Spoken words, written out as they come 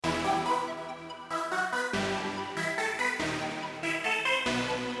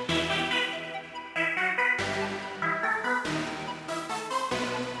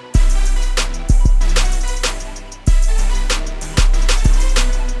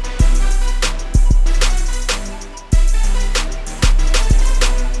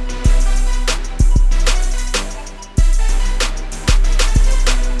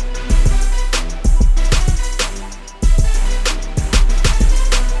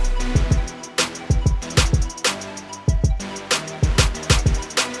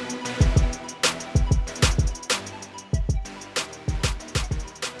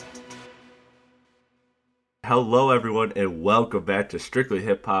Hello, everyone, and welcome back to Strictly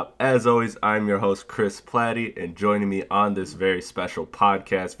Hip Hop. As always, I'm your host, Chris Platty, and joining me on this very special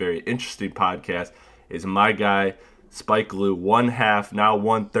podcast, very interesting podcast, is my guy, Spike Lou, one half, now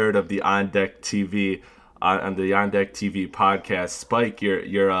 1/3 of the OnDeckTV, on the OnDeckTV podcast. Spike,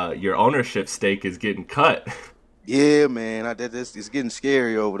 your ownership stake is getting cut. Yeah, man, it's getting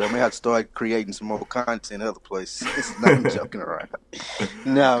scary over there. I may have to start creating some more content other places. I'm joking around.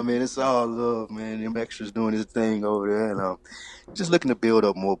 Nah, man, it's all love, man. Them extras doing his thing over there, and just looking to build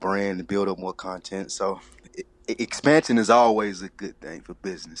up more brand and build up more content. So expansion is always a good thing for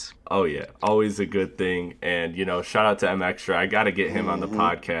business. Oh yeah, always a good thing. And shout out to M Extra. I got to get him on the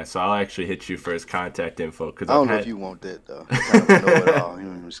podcast, so I'll actually hit you for his contact info. Cause I don't know if you want that though. Kind of know it all. You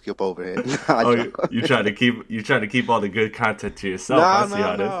don't skip over it. You try to keep all the good content to yourself.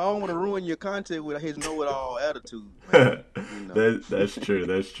 I don't want to ruin your content with his know-it-all attitude. Man. That's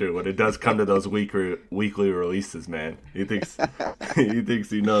true. When it does come to those weekly releases, man, he thinks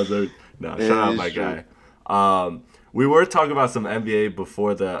he knows. No, shout out my guy. We were talking about some NBA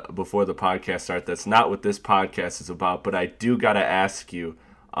before the podcast started. That's not what this podcast is about, but I do gotta ask you.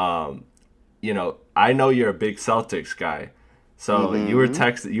 I know you're a big Celtics guy, so you were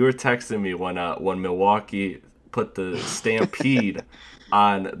texting me when Milwaukee put the stampede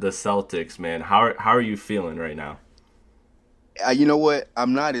on the Celtics. Man, how are you feeling right now? You know what?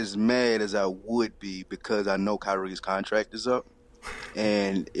 I'm not as mad as I would be because I know Kyrie's contract is up.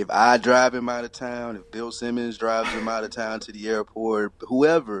 And if I drive him out of town, if Bill Simmons drives him out of town to the airport,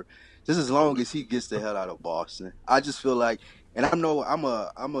 whoever, just as long as he gets the hell out of Boston, I just feel like, and I'm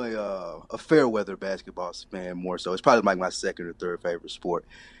a fair weather basketball fan more so. It's probably like my second or third favorite sport,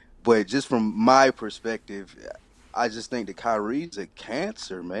 but just from my perspective, I just think that Kyrie's a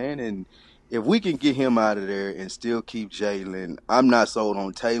cancer, man. And if we can get him out of there and still keep Jalen, I'm not sold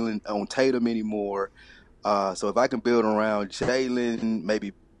on Tatum anymore. So if I can build around Jalen,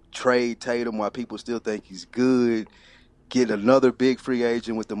 maybe trade Tatum while people still think he's good, get another big free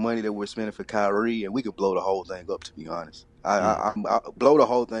agent with the money that we're spending for Kyrie, and we could blow the whole thing up, to be honest. I blow the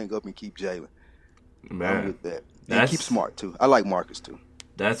whole thing up and keep Jalen. Man, I'm with that. And keep Smart, too. I like Marcus, too.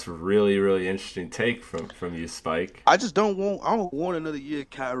 That's really, really interesting take from you, Spike. I don't want another year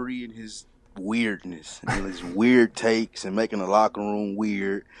of Kyrie and his weirdness and his weird takes and making the locker room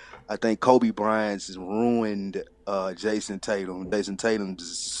weird. I think Kobe Bryant's has ruined Jason Tatum. Jason Tatum's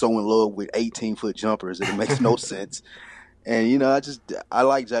is so in love with 18-foot jumpers that it makes no sense. And, I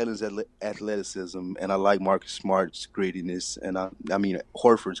like Jalen's athleticism, and I like Marcus Smart's grittiness. And, I mean,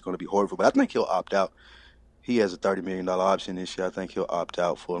 Horford's going to be Horford, but I think he'll opt out. He has a $30 million option this year. I think he'll opt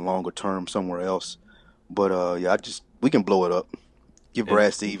out for a longer term somewhere else. But, we can blow it up. Give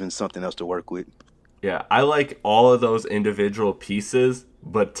Brad Stevens something else to work with. Yeah, I like all of those individual pieces,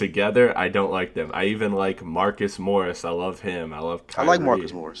 but together I don't like them. I even like Marcus Morris. I love him. I love Kyrie. I like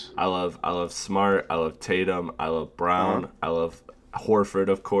Marcus Morris. I love Smart. I love Tatum. I love Brown. I love Horford,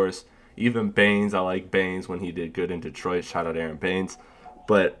 of course. Even Baines. I like Baines when he did good in Detroit. Shout out Aaron Baines.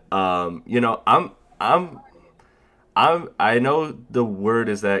 But I know the word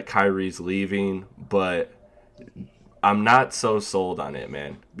is that Kyrie's leaving, but I'm not so sold on it,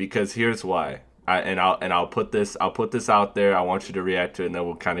 man. Because here's why. I'll put this out there. I want you to react to it, and then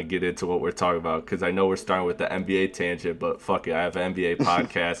we'll kind of get into what we're talking about. Because I know we're starting with the NBA tangent, but fuck it, I have an NBA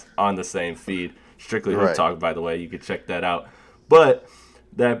podcast on the same feed, Strictly Hoop Talk. By the way, you can check that out. But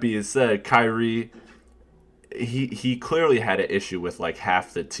that being said, Kyrie, he clearly had an issue with like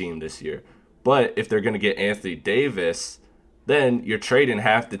half the team this year. But if they're gonna get Anthony Davis, then you're trading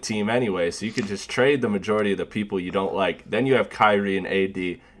half the team anyway. So you could just trade the majority of the people you don't like. Then you have Kyrie and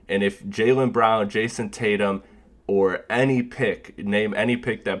AD. And if Jaylen Brown, Jason Tatum, or name any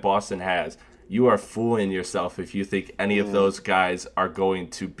pick that Boston has, you are fooling yourself if you think any of those guys are going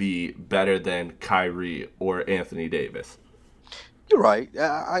to be better than Kyrie or Anthony Davis. You're right.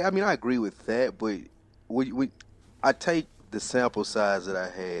 I mean, I agree with that, but I take the sample size that I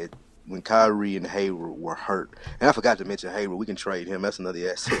had when Kyrie and Hayward were hurt. And I forgot to mention Hayward. We can trade him. That's another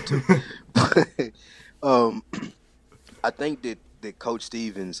asset, too. But I think that Coach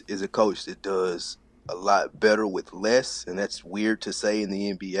Stevens is a coach that does a lot better with less, and that's weird to say in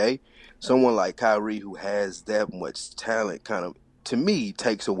the NBA. Someone like Kyrie who has that much talent kind of, to me,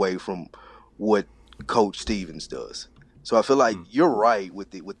 takes away from what Coach Stevens does. So I feel like you're right with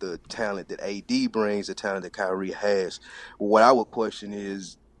the talent that AD brings, the talent that Kyrie has. What I would question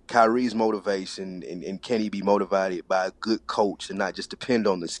is Kyrie's motivation, and can he be motivated by a good coach and not just depend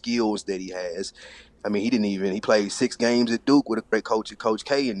on the skills that he has. I mean, he played 6 games at Duke with a great coach, Coach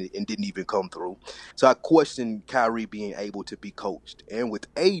K, and didn't even come through. So I question Kyrie being able to be coached. And with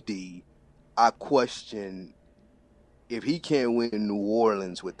AD, I question if he can't win in New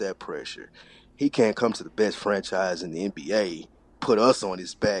Orleans with that pressure, he can't come to the best franchise in the NBA, put us on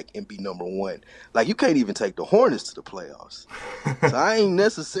his back, and be number one. Like, you can't even take the Hornets to the playoffs. So I ain't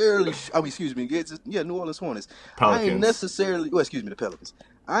necessarily, New Orleans Hornets. I ain't Pelicans. necessarily, the Pelicans.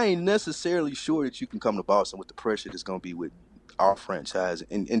 I ain't necessarily sure that you can come to Boston with the pressure that's going to be with our franchise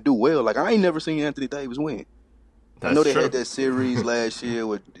and do well. Like, I ain't never seen Anthony Davis win. I know That's they had true. that series last year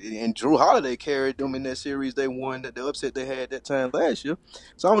and Drew Holiday carried them in that series they won, the upset they had that time last year.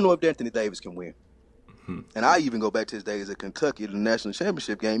 So I don't know if Anthony Davis can win. And I even go back to his days at Kentucky, the national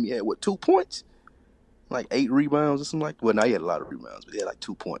championship game. He had, 2 points? Like 8 rebounds or something like that. Well, no, he had a lot of rebounds, but he had like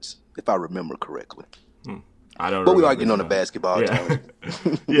 2 points, if I remember correctly. I don't But we are remember. getting on the basketball Yeah. tangent.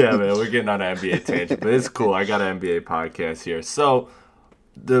 Yeah, man, we're getting on an NBA tangent, but it's cool. I got an NBA podcast here. So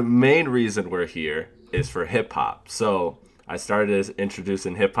the main reason we're here is for hip hop. So I started as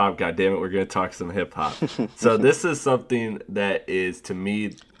introducing hip hop. God damn it, we're going to talk some hip hop. So this is something that is, to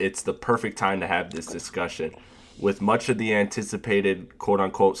me, it's the perfect time to have this discussion. With much of the anticipated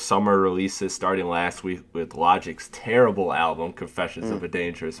quote-unquote summer releases starting last week with Logic's terrible album, Confessions of a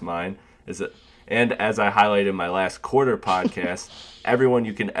Dangerous Mind, and as I highlighted in my last quarter podcast, everyone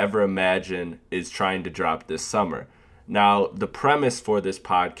you can ever imagine is trying to drop this summer. Now, the premise for this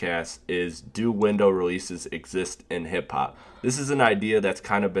podcast is, do window releases exist in hip-hop? This is an idea that's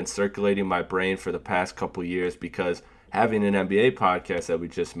kind of been circulating my brain for the past couple years because having an NBA podcast that we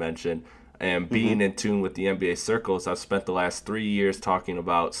just mentioned and being in tune with the NBA circles, I've spent the last 3 years talking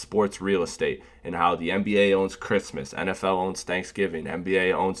about sports real estate and how the NBA owns Christmas, NFL owns Thanksgiving,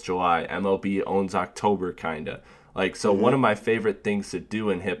 NBA owns July, MLB owns October, kind of. So one of my favorite things to do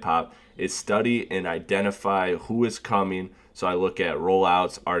in hip-hop is study and identify who is coming. So I look at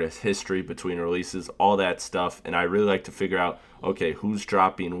rollouts, artist history between releases, all that stuff, and I really like to figure out, okay, who's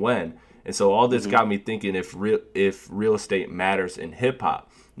dropping when. And so all this got me thinking if real estate matters in hip-hop.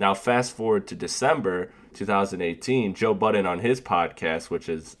 Now, fast forward to December 2018, Joe Budden on his podcast, which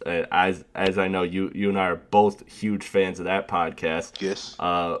is, as I know, you and I are both huge fans of that podcast. Yes.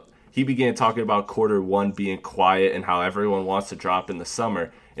 He began talking about quarter one being quiet and how everyone wants to drop in the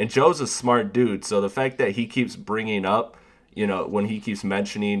summer. And Joe's a smart dude, so the fact that he keeps bringing up, when he keeps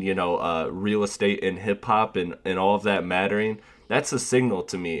mentioning, real estate and hip-hop and all of that mattering, that's a signal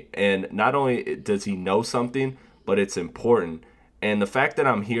to me. And not only does he know something, but it's important. And the fact that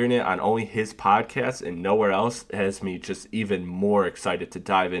I'm hearing it on only his podcast and nowhere else has me just even more excited to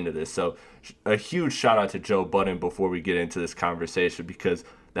dive into this. So a huge shout out to Joe Budden before we get into this conversation, because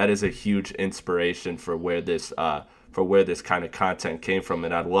that is a huge inspiration for where this kind of content came from.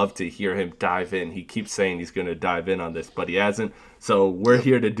 And I'd love to hear him dive in. He keeps saying he's going to dive in on this, but he hasn't. So we're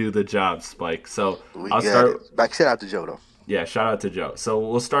here to do the job, Spike. So I'll start. Back, shout out to Joe, though. Yeah, shout out to Joe. So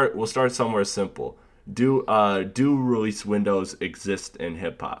we'll start somewhere simple. Do release windows exist in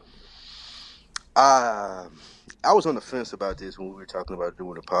hip hop? I was on the fence about this when we were talking about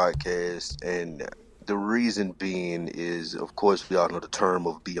doing a podcast, and the reason being is, of course, we all know the term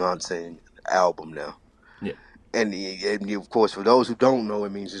of Beyonce album now. Yeah. And of course, for those who don't know,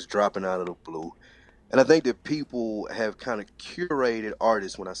 it means just dropping out of the blue. And I think that people have kind of curated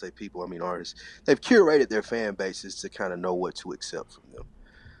artists. When I say people, I mean artists. They've curated their fan bases to kind of know what to accept from them.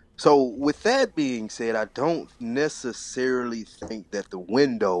 So with that being said, I don't necessarily think that the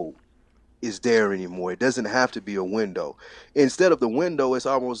window is there anymore. It doesn't have to be a window. Instead of the window, it's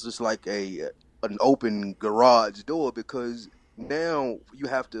almost just like an open garage door, because now you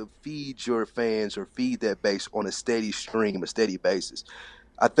have to feed your fans or feed that base on a steady stream, a steady basis.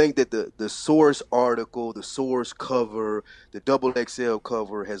 I think that the source article, the source cover, the double XL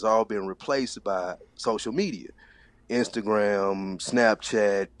cover has all been replaced by social media. Instagram,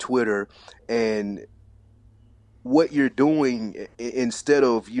 Snapchat, Twitter, and what you're doing, instead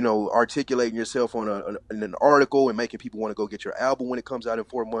of articulating yourself on an article and making people want to go get your album when it comes out in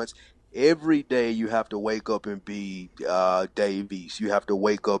 4 months. Every day you have to wake up and be Dave East. You have to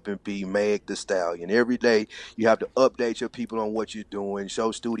wake up and be Meg the Stallion. Every day you have to update your people on what you're doing,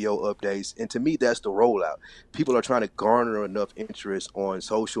 show studio updates. And to me, that's the rollout. People are trying to garner enough interest on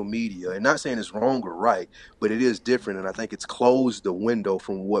social media. And not saying it's wrong or right, but it is different. And I think it's closed the window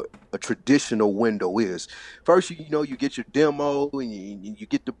from what a traditional window is. First, you get your demo and you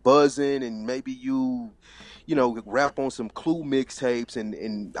get the buzzing, and maybe you rap on some Clue mixtapes,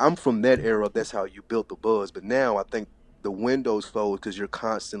 and I'm from that era. That's how you built the buzz. But now I think the window's closed because you're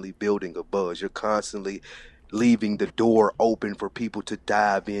constantly building a buzz. You're constantly leaving the door open for people to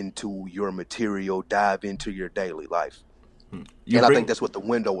dive into your material, dive into your daily life. I think that's what the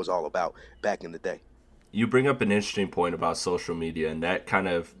window was all about back in the day. you bring up an interesting point about social media, and that kind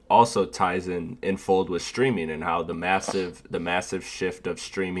of also ties in fold with streaming and how the massive shift of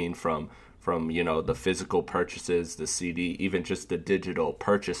streaming from the physical purchases, the CD, even just the digital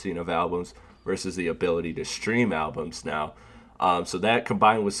purchasing of albums versus the ability to stream albums now. So that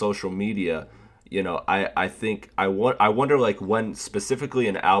combined with social media, I think I wonder like when specifically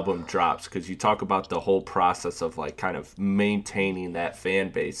an album drops, because you talk about the whole process of like kind of maintaining that fan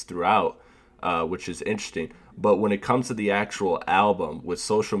base throughout, which is interesting. But when it comes to the actual album with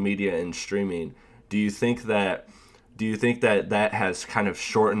social media and streaming, do you think that that has kind of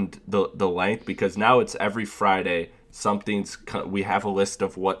shortened the length, because now it's every Friday we have a list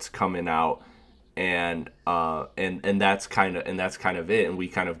of what's coming out, and that's kind of it, and we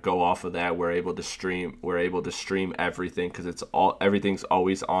kind of go off of that. We're able to stream everything because everything's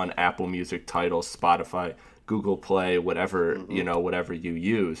always on Apple Music, Tidal, Spotify, Google Play, whatever whatever you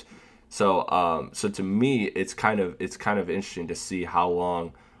use. So to me, it's kind of interesting to see how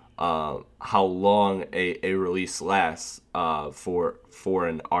long a release lasts for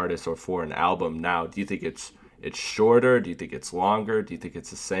an artist or for an album now. Do you think it's shorter? Do you think it's longer? Do you think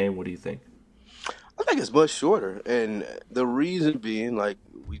it's the same? What do you think? I think it's much shorter, and the reason being, like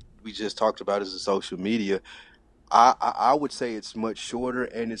we just talked about, is the social media. I would say it's much shorter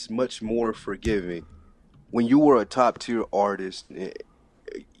and it's much more forgiving. When you were a top tier artist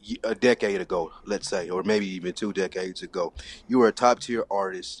a decade ago, let's say, or maybe even 2 decades ago, you were a top tier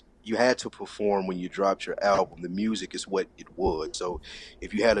artist. You had to perform when you dropped your album. The music is what it was. So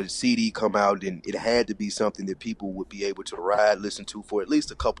if you had a CD come out, then it had to be something that people would be able to listen to for at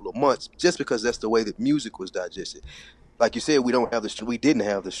least a couple of months, just because that's the way that music was digested. Like you said, we didn't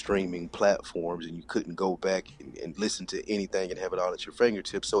have the streaming platforms, and you couldn't go back and listen to anything and have it all at your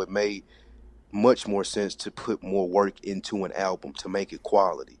fingertips. So it made much more sense to put more work into an album to make it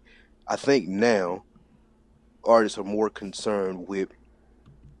quality. I think now artists are more concerned with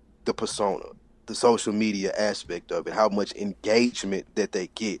the persona, the social media aspect of it, how much engagement that they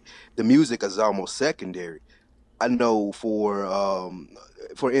get. The music is almost secondary. I know for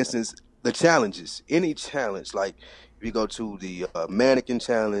instance, the challenges, any challenge, like if you go to the mannequin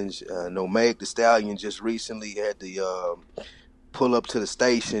challenge, no Meg the Stallion just recently had the pull up to the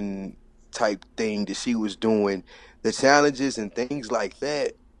station type thing that she was doing. The challenges and things like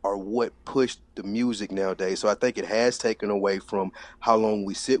that are what pushed the music nowadays. So I think it has taken away from how long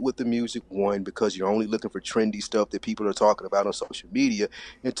we sit with the music, one, because you're only looking for trendy stuff that people are talking about on social media,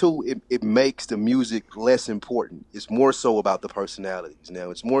 and two, it makes the music less important. It's more so about the personalities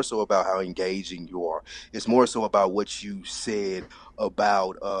now. It's more so about how engaging you are. It's more so about what you said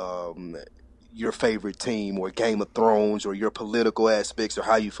about your favorite team or Game of Thrones, or your political aspects, or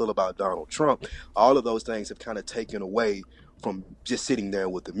how you feel about Donald Trump. All of those things have kind of taken away from just sitting there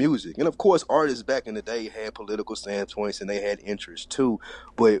with the music. And of course, artists back in the day had political standpoints and they had interests too,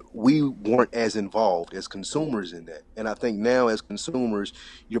 but we weren't as involved as consumers in that. And I think now as consumers,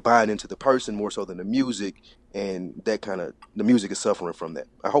 you're buying into the person more so than the music, and the music is suffering from that.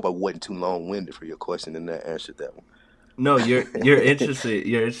 I hope I wasn't too long-winded for your question and that answered that one. No, you're interesting.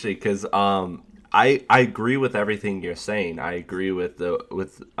 You're interesting because I agree with everything you're saying. I agree with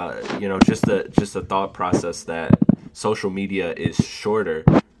just the thought process that social media is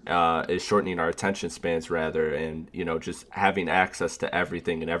shortening our attention spans rather, and just having access to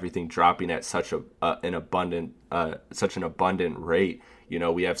everything and everything dropping at such an abundant rate.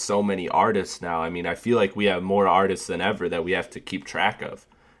 We have so many artists now. I mean, I feel like we have more artists than ever that we have to keep track of.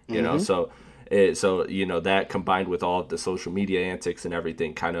 So that combined with all of the social media antics and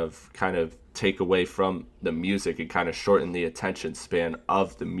everything kind of take away from the music and kind of shorten the attention span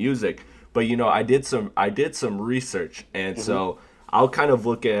of the music. But I did some research, and so I'll kind of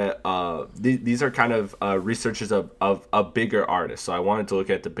look at these are kind of researches of bigger artists. So I wanted to look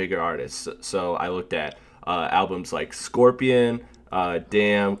at the bigger artists. So I looked at albums like Scorpion,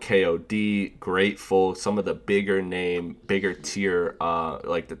 Damn, KOD, Grateful, some of the bigger tier,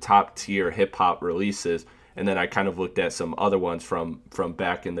 like the top tier hip hop releases. And then I kind of looked at some other ones from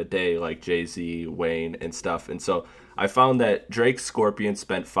back in the day, like Jay-Z, Wayne, and stuff. And so I found that Drake's Scorpion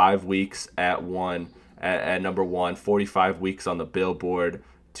spent 5 weeks at number one, 45 weeks on the Billboard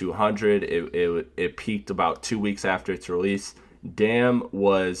 200. It peaked about 2 weeks after its release. Damn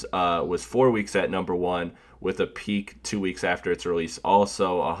was 4 weeks at number one, with a peak 2 weeks after its release.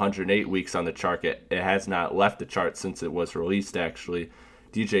 Also 108 weeks on the chart. It has not left the chart since it was released, actually.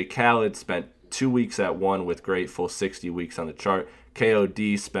 DJ Khaled spent 2 weeks at one with Grateful, 60 weeks on the chart.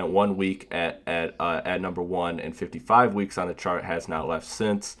 KOD spent 1 week at number one and 55 weeks on the chart, has not left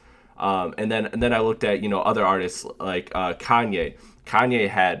since. And then I looked at other artists like Kanye. Kanye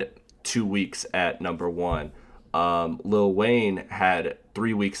had 2 weeks at number one. Lil Wayne had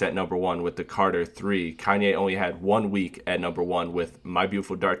 3 weeks at number one with the Carter 3. Kanye only had 1 week at number one with My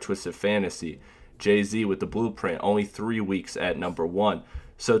Beautiful Dark Twisted Fantasy. Jay-Z with the Blueprint, only 3 weeks at number one.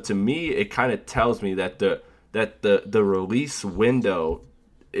 So to me, it kind of tells me that the release window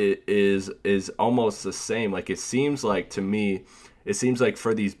is almost the same. Like, it seems like, to me, it seems like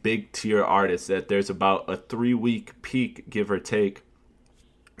for these big tier artists that there's about a 3 week peak, give or take,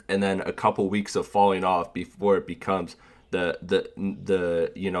 and then a couple weeks of falling off before it becomes the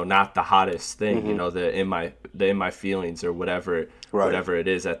not the hottest thing, the in my feelings or whatever whatever it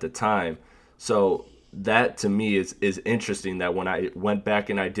is at the time. So that to me is interesting, that when I went back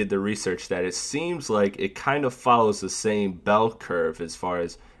and I did the research, that it seems like it kind of follows the same bell curve as far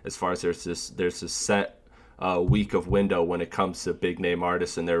as there's this set week of window when it comes to big name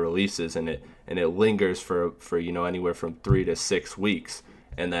artists and their releases, and it lingers for anywhere from 3 to 6 weeks,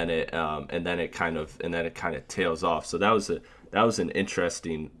 and then it kind of tails off. So that was an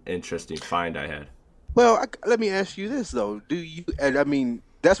interesting find I had. Well, let me ask you this though: do you? And I mean,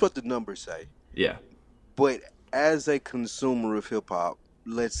 that's what the numbers say. Yeah. But as a consumer of hip hop,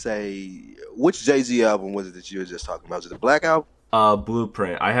 let's say, which Jay-Z album was it that you were just talking about? Was it the Black Album?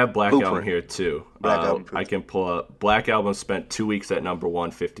 Blueprint. I have Black Album here too. Black Album. I can pull up. Black Album spent 2 weeks at number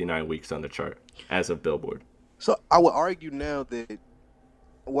one, 59 weeks on the chart as of Billboard. So I would argue now that,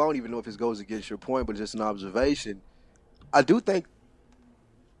 well, I don't even know if this goes against your point, but just an observation. I do think,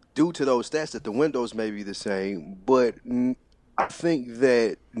 due to those stats, that the windows may be the same, but I think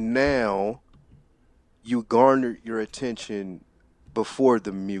that now you garnered your attention before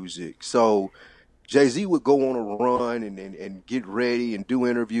the music. So Jay-Z would go on a run and get ready and do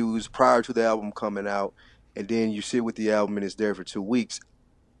interviews prior to the album coming out, and then you sit with the album and it's there for 2 weeks.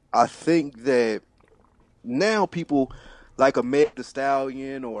 I think that now people like a Meg Thee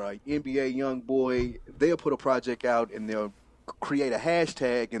Stallion or an NBA young boy, they'll put a project out and they'll create a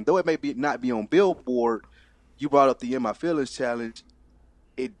hashtag, and though it may not be on Billboard, you brought up the In My Feelings challenge,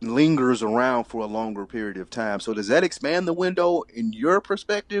 it lingers around for a longer period of time. So does that expand the window in your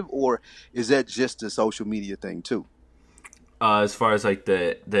perspective, or is that just a social media thing too? As far as like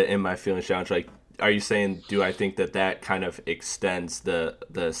the In My Feelings challenge, like, are you saying, do I think that kind of extends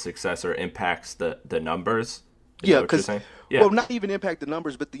the success or impacts the numbers? Yeah, because well, not even impact the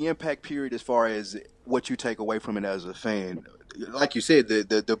numbers, but the impact period as far as what you take away from it as a fan. Like you said,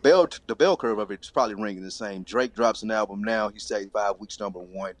 the bell curve of it's probably ringing the same. Drake drops an album now, he's 5 weeks number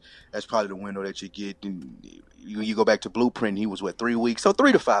one. That's probably the window that you get. And you go back to Blueprint, he was 3 weeks, so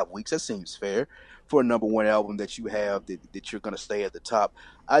 3 to 5 weeks. That seems fair for a number one album that you have that you're going to stay at the top.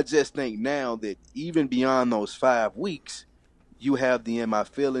 I just think now that even beyond those 5 weeks, you have the In My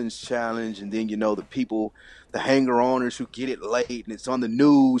Feelings challenge, and then the people, the hanger-oners who get it late, and it's on the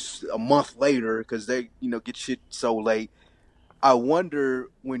news a month later because they get shit so late. I wonder,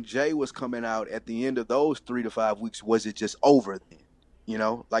 when Jay was coming out at the end of those 3 to 5 weeks, was it just over then?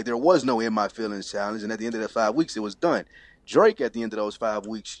 Like, there was no In My Feelings challenge, and at the end of the 5 weeks, it was done. Drake, at the end of those 5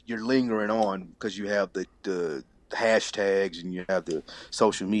 weeks, you're lingering on because you have the hashtags and you have the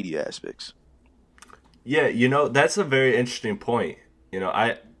social media aspects. Yeah, that's a very interesting point.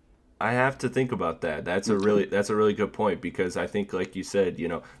 I have to think about that. That's a really good point, because I think, like you said,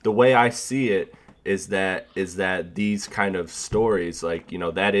 the way I see it is that these kind of stories, like,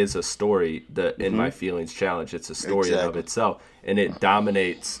 that is a story, the In My Feelings challenge. It's a story in of itself, and it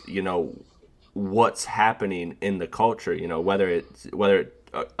dominates, what's happening in the culture, whether it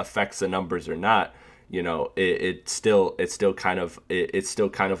affects the numbers or not. It's still kind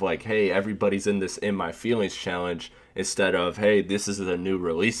of like, hey, everybody's in this In My Feelings challenge, instead of, hey, this is the new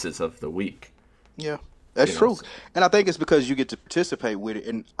releases of the week. Yeah, that's true. And I think it's because you get to participate with it.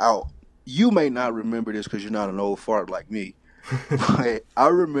 And you may not remember this because you're not an old fart like me, but I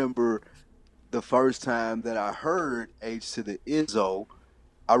remember the first time that I heard H to the Izzo.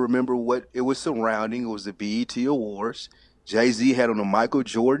 I remember what it was surrounding. It was the BET Awards. Jay-Z had on a Michael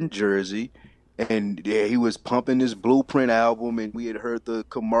Jordan jersey, and he was pumping his Blueprint album, and we had heard the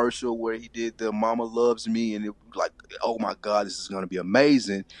commercial where he did the Mama Loves Me, and it was like, oh my God, this is going to be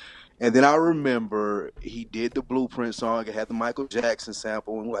amazing. And then I remember he did the Blueprint song. It had the Michael Jackson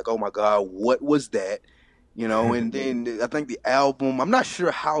sample, and we're like, oh my God, what was that? And then I think the album, I'm not sure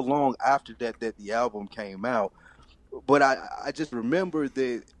how long after that the album came out, but I just remember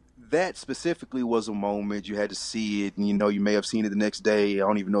that specifically was a moment you had to see it, and you may have seen it the next day. I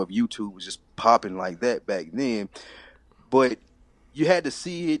don't even know if YouTube was just popping like that back then, but you had to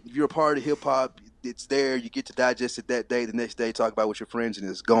see it. If you're a part of hip hop, it's there. You get to digest it that day. The next day, talk about with your friends, and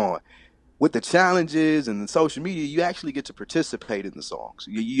it's gone. with the challenges and the social media, you actually get to participate in the songs.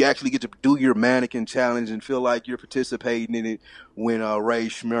 You actually get to do your mannequin challenge and feel like you're participating in it when Ray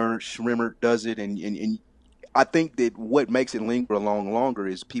Schrimmer does it. And I think that what makes it linger along longer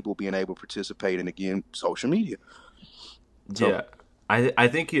is people being able to participate in, again, social media. So, Yeah, I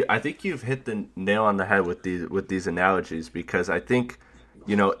think you've hit the nail on the head with these analogies because I think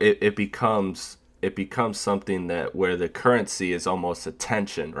it becomes something that where the currency is almost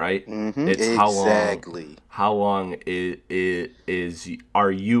attention, right? It's exactly. how long is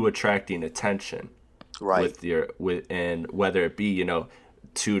are you attracting attention Right. with your with and whether it be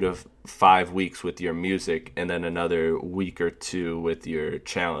 2 to 5 weeks with your music and then another week or two with your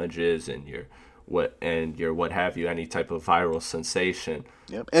challenges and your what have you, any type of viral sensation.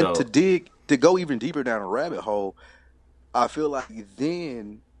 Yep. And So to go even deeper down a rabbit hole, I feel like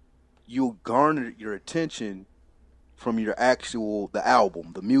then you'll garner your attention from the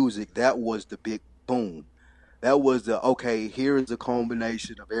album, the music. That was the big boom. That was the okay. Here is a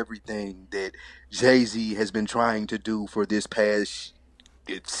combination of everything that Jay-Z has been trying to do for this past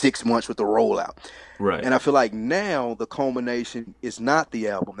 6 months with the rollout. right. And I feel like now the culmination is not the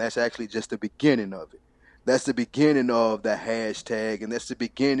album. That's actually just the beginning of it. That's the beginning of the hashtag, and that's the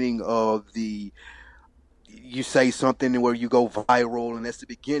beginning of the you say something where you go viral, and that's the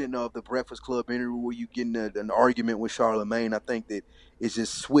beginning of the Breakfast Club interview where you get in an argument with Charlemagne. I think that it's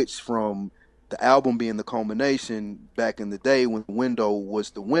just switched from the album being the culmination back in the day when the window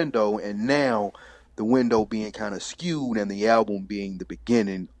was the window, and now the window being kind of skewed, and the album being the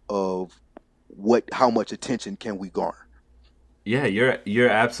beginning of how much attention can we garner. Yeah, you're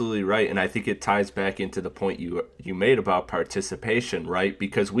absolutely right, and I think it ties back into the point you made about participation, right?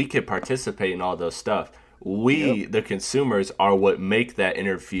 Because we can participate in all those stuff. Yep. We, the consumers, are what make that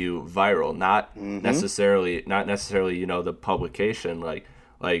interview viral, not Mm-hmm. necessarily the publication.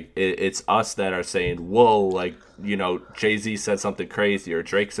 It's us that are saying, "Whoa!" Jay-Z said something crazy, or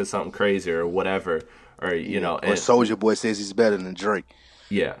Drake said something crazy, or whatever, or Yeah. Or and Soldier Boy says he's better than Drake.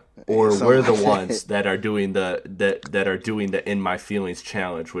 yeah, And or we're something the like ones that. that are doing the in my feelings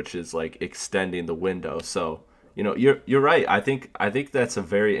challenge, which is like extending the window. So you're right. I think that's a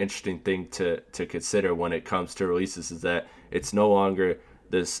very interesting thing to consider when it comes to releases. Is that it's no longer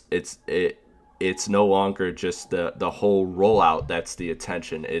this. It's no longer just the whole rollout that's the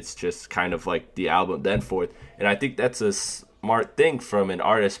attention. It's just kind of like the album then forth. And I think that's a smart thing from an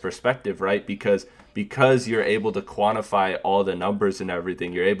artist perspective, right? Because you're able to quantify all the numbers and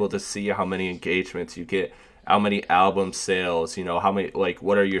everything. You're able to see how many engagements you get, how many album sales, how many, like,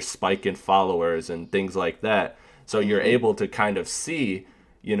 what are your spike in followers and things like that. So you're Mm-hmm. able to kind of see,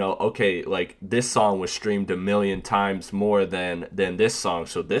 okay, like this song was streamed 1 million times more than this song,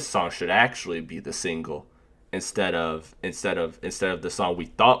 so this song should actually be the single instead of the song we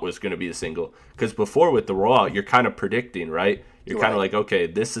thought was going to be the single. Because before with the rollout, you're kind of predicting, right? You're kind of Right. like, okay,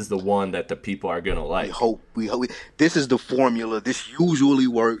 this is the one that the people are going to We like. hope. We hope. This is the formula. This usually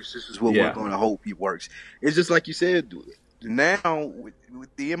works. This is what we're Yeah, going to hope it works. It's just like you said. Now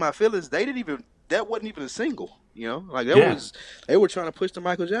with the In My Feelings, they didn't even. That wasn't even a single. Like that yeah, was. They were trying to push the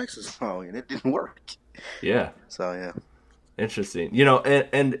Michael Jackson song, and it didn't work. yeah. So yeah. Interesting.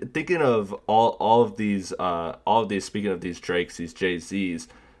 And thinking of all of these, speaking of these Drakes, these Jay-Z's,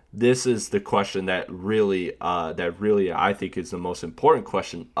 this is the question that really I think is the most important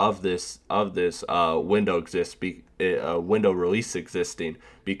question of this window release existing,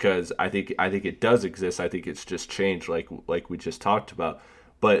 because I think it does exist. I think it's just changed, like we just talked about.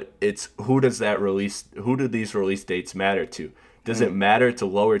 But it's who do these release dates matter to? Does it Mm. matter to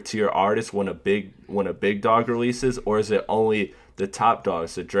lower tier artists when a big dog releases, or is it only the top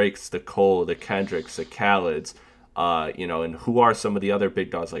dogs, the Drakes, the Cole, the Kendricks, the Khaled's, and who are some of the other big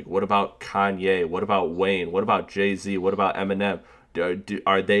dogs? Like, what about Kanye? What about Wayne? What about Jay-Z? What about Eminem?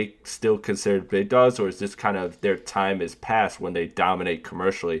 Are they still considered big dogs, or is this kind of their time is past when they dominate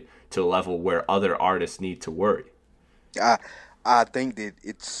commercially to a level where other artists need to worry? I I think that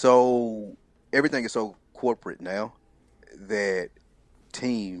it's so everything is so corporate now that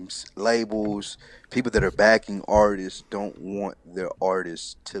teams, labels, people that are backing artists don't want their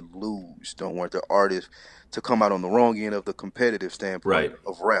artists to lose, don't want their artists to come out on the wrong end of the competitive standpoint Right.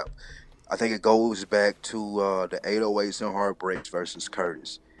 of rap. I think it goes back to the 808s and Heartbreaks versus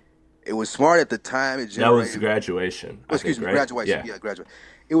Curtis. It was smart at the time. It That was generated, graduation, oh, I excuse think, me, right? graduation. Yeah. Yeah, graduate.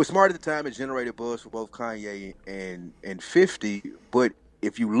 It was smart at the time. It generated buzz for both Kanye and 50. But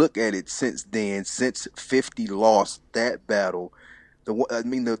if you look at it since then, since 50 lost that battle,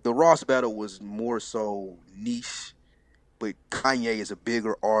 the Ross battle was more so niche, but Kanye is a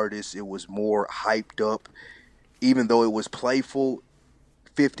bigger artist. It was more hyped up, even though it was playful.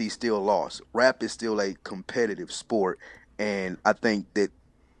 50 still lost. Rap is still a competitive sport, and I think that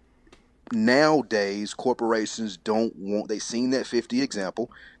nowadays corporations don't want. They seen that 50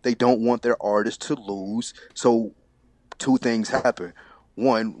 example. They don't want their artists to lose. So two things happen.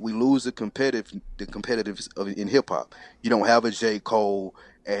 One, we lose the competitive in hip hop. You don't have a J. Cole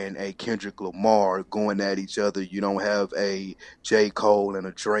and a Kendrick Lamar going at each other. You don't have a J. Cole and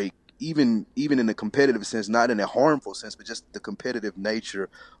a Drake. Even in the competitive sense, not in a harmful sense, but just the competitive nature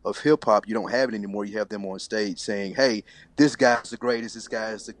of hip hop, you don't have it anymore. You have them on stage saying, "Hey, this guy's the greatest. This guy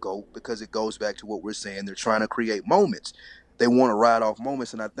is the GOAT," because it goes back to what we're saying. They're trying to create moments. They want to ride off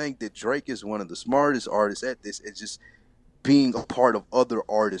moments, and I think that Drake is one of the smartest artists at this. It's just being a part of other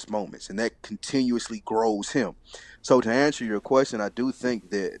artists' moments, and that continuously grows him. So to answer your question, I do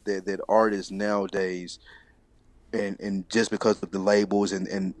think that artists nowadays, and just because of the labels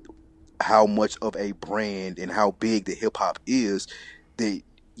and how much of a brand and how big the hip hop is, that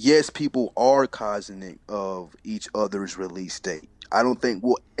yes, people are cognizant of each other's release date. I don't think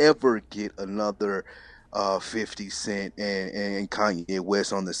we'll ever get another 50 Cent and Kanye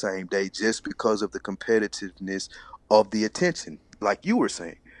West on the same day just because of the competitiveness of the attention. Like you were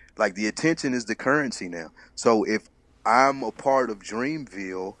saying, like the attention is the currency now. So if I'm a part of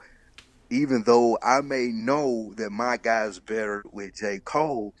Dreamville, even though I may know that my guy's better with J.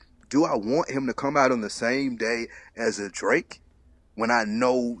 Cole, do I want him to come out on the same day as a Drake? When I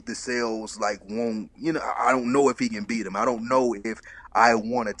know the sales like won't, I don't know if he can beat him. I don't know if I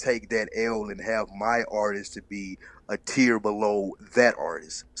want to take that L and have my artist to be a tier below that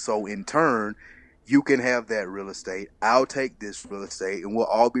artist. So in turn, you can have that real estate. I'll take this real estate, and we'll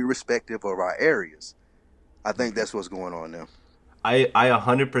all be respective of our areas. I think that's what's going on now. I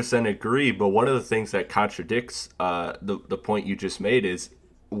 100% agree, but one of the things that contradicts the point you just made is,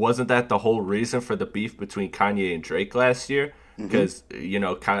 wasn't that the whole reason for the beef between Kanye and Drake last year? Because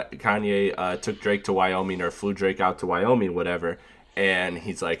Kanye took Drake to Wyoming, or flew Drake out to Wyoming, whatever, and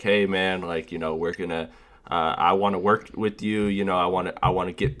he's like, "Hey man, like, we're gonna, I want to work with you. I want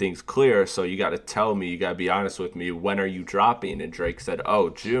to get things clear. So you got to tell me, you got to be honest with me. When are you dropping?" And Drake said,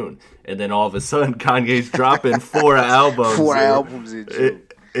 "Oh, June." And then all of a sudden, Kanye's dropping 4 albums, 4 albums in June,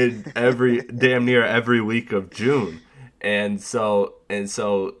 in every damn near every week of June, so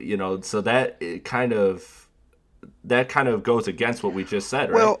that it kind of goes against what we just said,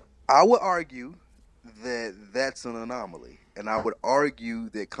 right? Well, I would argue that that's an anomaly, and I would argue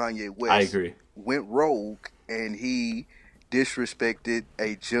that Kanye I West agree. went rogue and he disrespected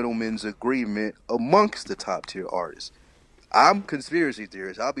a gentleman's agreement amongst the top tier artists. I'm conspiracy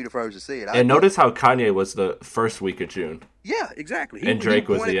theorist. I'll be the first to say it. I And think, notice how Kanye was the first week of June, yeah, exactly. and He Drake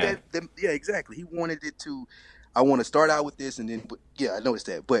was wanted the end. yeah, exactly. He wanted it to. I want to start out with this, and then, but yeah, I noticed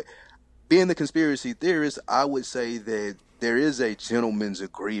that. But being the conspiracy theorist, I would say that there is a gentleman's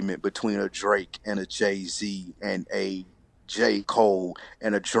agreement between a Drake and a Jay Z and a J. Cole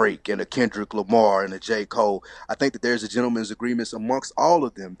and a Drake and a Kendrick Lamar and a J. Cole. I think that there's a gentleman's agreement amongst all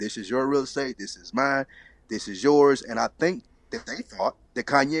of them. This is your real estate. This is mine. This is yours. And I think that they thought that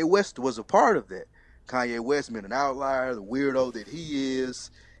Kanye West was a part of that. Kanye West been an outlier, the weirdo that he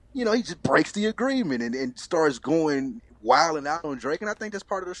is. He just breaks the agreement and starts going wilding out on Drake. And I think that's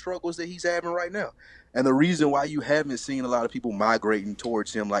part of the struggles that he's having right now. And the reason why you haven't seen a lot of people migrating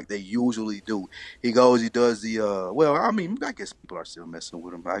towards him like they usually do. He goes, he does the, I guess people are still messing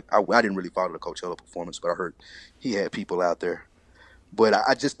with him. I didn't really follow the Coachella performance, but I heard he had people out there. But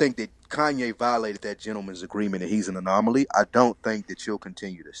I just think that Kanye violated that gentleman's agreement and he's an anomaly. I don't think that you'll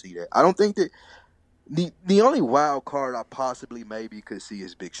continue to see that. I don't think that the only wild card I possibly maybe could see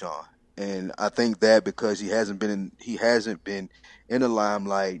is Big Sean. And I think that because he hasn't been in the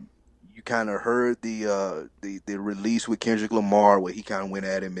limelight. You kind of heard the release with Kendrick Lamar where he kind of went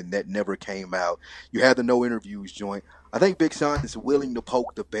at him and that never came out. You had the no interviews joint. I think Big Sean is willing to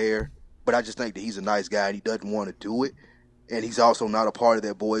poke the bear, but I just think that he's a nice guy and he doesn't want to do it. And he's also not a part of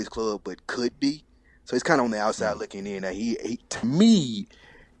that boys club, but could be. So he's kind of on the outside looking in. And he to me,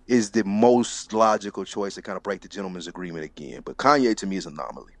 is the most logical choice to kind of break the gentleman's agreement again. But Kanye to me is an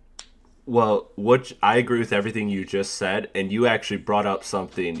anomaly. Well, I agree with everything you just said, and you actually brought up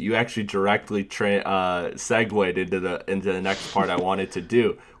something. You actually directly segued into the next part I wanted to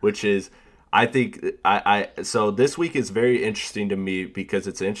do, which is, I think so this week is very interesting to me because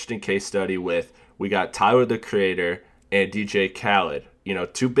it's an interesting case study with, we got Tyler the Creator and DJ Khaled.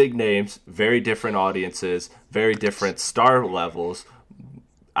 Two big names, very different audiences, very different star levels.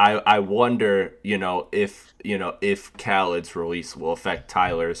 I wonder, if Khaled's release will affect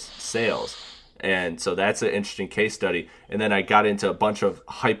Tyler's sales. And so that's an interesting case study. And then I got into a bunch of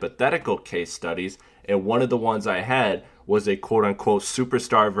hypothetical case studies. And one of the ones I had was a quote unquote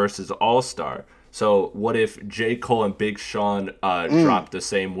superstar versus all star. So what if J. Cole and Big Sean dropped the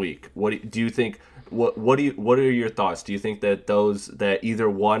same week? Do you think? What are your thoughts? Do you think that that either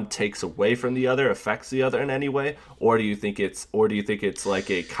one takes away from the other, affects the other in any way, or do you think it's like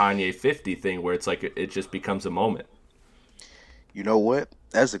a Kanye 50 thing where it's like it just becomes a moment? You know what?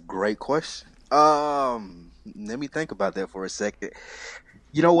 That's a great question. Let me think about that for a second.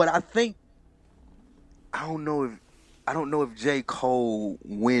 You know what? I don't know if J. Cole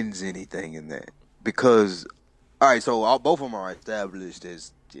wins anything in that because all right, so both of them are established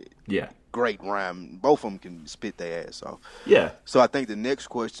as Yeah. great rhyme. Both of them can spit their ass off. Yeah. So I think the next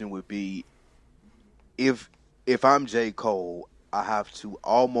question would be if I'm J. Cole, I have to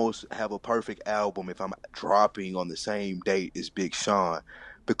almost have a perfect album if I'm dropping on the same date as Big Sean.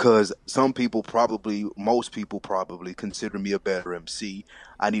 Because most people probably consider me a better MC.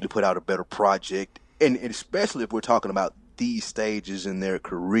 I need to put out a better project. And especially if we're talking about these stages in their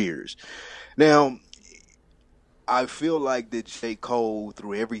careers. Now, I feel like that J. Cole,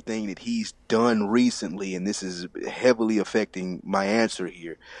 through everything that he's done recently, and this is heavily affecting my answer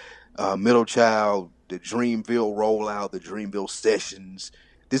here, Middle Child, the Dreamville rollout, the Dreamville sessions.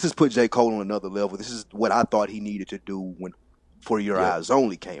 This has put J. Cole on another level. This is what I thought he needed to do when For Your Yep. Eyes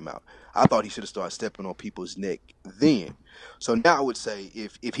Only came out. I thought he should have started stepping on people's neck then. So now I would say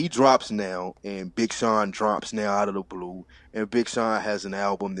if he drops now and Big Sean drops now out of the blue and Big Sean has an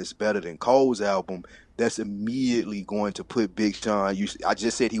album that's better than Cole's album, that's immediately going to put Big Sean. I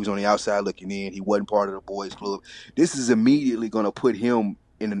just said he was on the outside looking in. He wasn't part of the boys club. This is immediately going to put him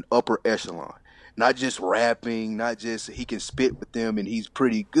in an upper echelon. Not just rapping, not just he can spit with them and he's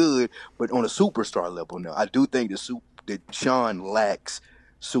pretty good, but on a superstar level now. I do think that Sean lacks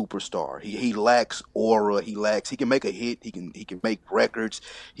superstar. He lacks aura. He can make a hit. He can make records.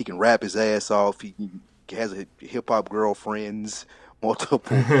 He can rap his ass off. He has a hip hop girlfriends, multiple.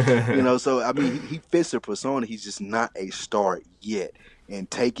 So I mean, he fits the persona. He's just not a star yet. And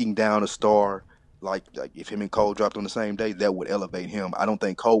taking down a star like if him and Cole dropped on the same day, that would elevate him. I don't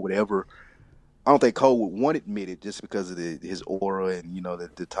think Cole would want to admit it just because of his aura and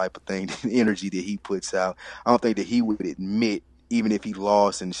the type of thing, the energy that he puts out. I don't think that he would admit, even if he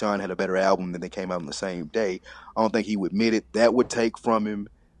lost and Sean had a better album than they came out on the same day. I don't think he would admit it. That would take from him.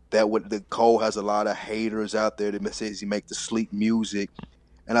 The Cole has a lot of haters out there that says he make the sleep music,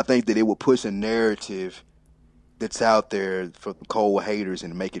 and I think that it would push a narrative that's out there for the Cole haters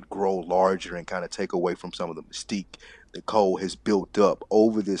and make it grow larger and kind of take away from some of the mystique that Cole has built up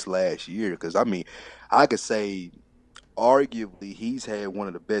over this last year. Because, I mean, I could say arguably he's had one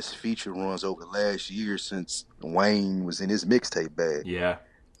of the best feature runs over the last year since Wayne was in his mixtape bag. Yeah.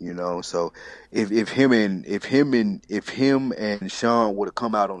 So if him and Sean would have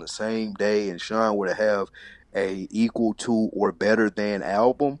come out on the same day and Sean would have a equal to or better than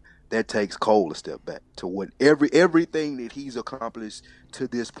album, that takes Cole a step back to what everything that he's accomplished to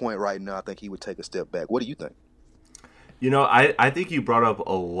this point right now. I think he would take a step back. What do you think? I think you brought up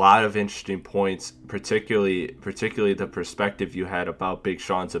a lot of interesting points, particularly the perspective you had about Big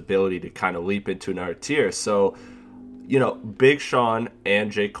Sean's ability to kind of leap into another tier. So, Big Sean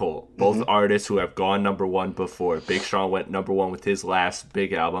and J. Cole, both artists who have gone number one before. Big Sean went number one with his last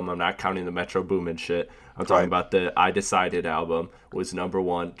big album. I'm not counting the Metro Boomin shit. I'm talking about the I Decided album was number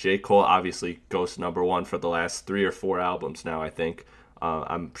one. J. Cole obviously goes number one for the last 3 or 4 albums now, I think.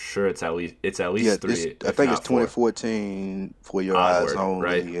 I'm sure it's at least 3. I think it's 2014 For Your Eyes Only,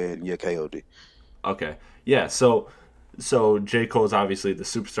 right? Yeah, KOD. Okay, yeah. So J. Cole's obviously the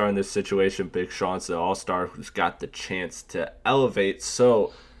superstar in this situation. Big Sean's the all-star who's got the chance to elevate.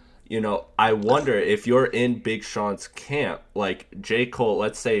 So, I wonder if you're in Big Sean's camp, like J. Cole.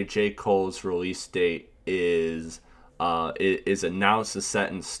 Let's say J. Cole's release date is announced and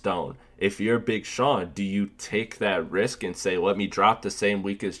set in stone. If you're Big Sean, do you take that risk and say, let me drop the same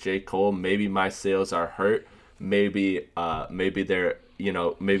week as J. Cole? Maybe my sales are hurt. Maybe they're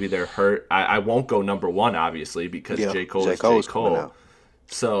hurt. I won't go number one, obviously, because J. Cole is J. Cole.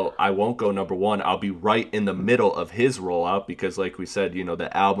 So I won't go number one. I'll be right in the middle of his rollout because, like we said, the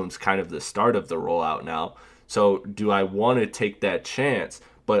album's kind of the start of the rollout now. So do I want to take that chance?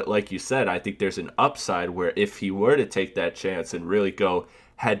 But like you said, I think there's an upside where if he were to take that chance and really go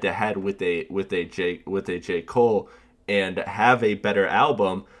head to head with a J. Cole and have a better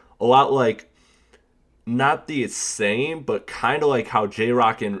album, a lot like not the same, but kind of like how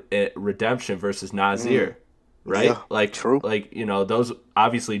J-Rock and Redemption versus Nasir, right? Yeah, like true. Like those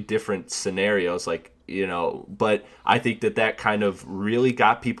obviously different scenarios, but I think that kind of really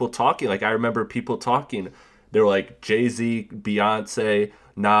got people talking. Like I remember people talking They were like Jay-Z, Beyonce,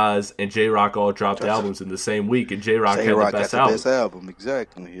 Nas, and J-Rock all dropped albums in the same week, and J-Rock had the J-Rock got best the album. best album,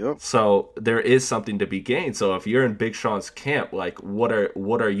 exactly. Yep. So there is something to be gained. So if you're in Big Sean's camp, like what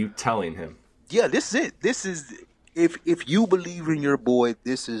are you telling him? Yeah, this is it. This is if you believe in your boy,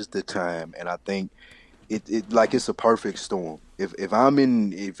 this is the time. And I think it like it's a perfect storm. If I'm in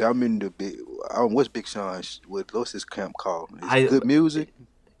the big, what's Big Sean? What's his camp called? Is it Good Music?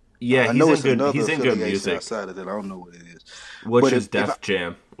 Yeah, I know it's he's another in good affiliation music, outside of that. I don't know what it is. which But is Def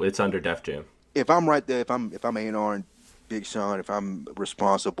Jam. It's under Def Jam. if I'm right there, if I'm A&R and Big Sean, if I'm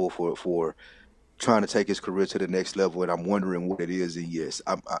responsible for trying to take his career to the next level, and I'm wondering what it is, and yes,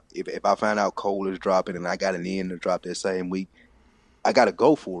 if I find out Cole is dropping and I got an end to drop that same week, I got to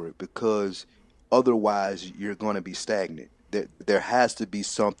go for it because otherwise you're going to be stagnant. There has to be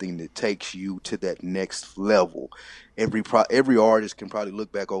something that takes you to that next level. Every artist can probably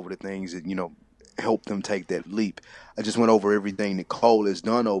look back over the things that help them take that leap. I just went over everything that Cole has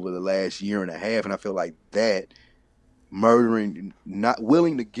done over the last year and a half, and I feel like that murdering, not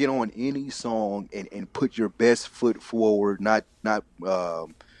willing to get on any song and put your best foot forward, not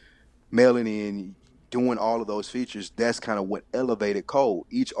mailing in, doing all of those features, that's kind of what elevated Cole.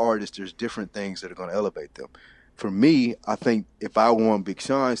 Each artist, there's different things that are going to elevate them. For me, I think if I were on Big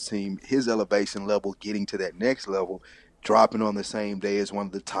Sean's team, his elevation level, getting to that next level, dropping on the same day as one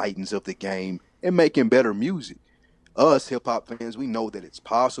of the titans of the game, and making better music. Us hip-hop fans, we know that it's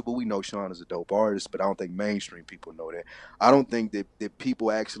possible. We know Sean is a dope artist, but I don't think mainstream people know that. I don't think that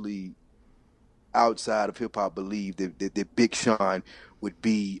people actually outside of hip hop believe that Big Sean would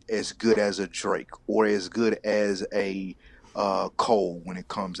be as good as a Drake or as good as a Cole when it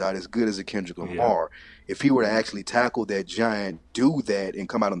comes out, as good as a Kendrick Lamar. Yeah. If he were to actually tackle that giant, do that, and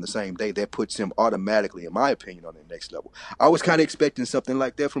come out on the same day, that puts him automatically, in my opinion, on the next level. I was kind of expecting something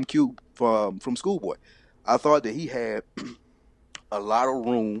like that from from Schoolboy. I thought that he had a lot of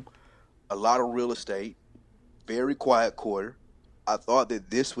room, a lot of real estate, very quiet quarter. I thought that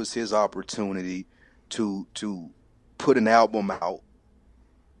this was his opportunity to put an album out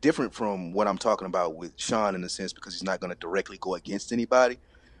different from what I'm talking about with Sean in a sense, because he's not going to directly go against anybody,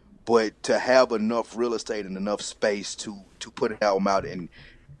 but to have enough real estate and enough space to put an album out. And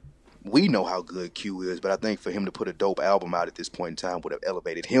we know how good Q is, but I think for him to put a dope album out at this point in time would have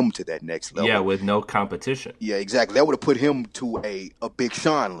elevated him to that next level. Yeah, with no competition. Yeah, exactly. That would have put him to a Big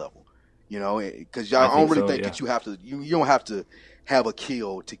Sean level, because I don't really think that you have to. You don't have to have a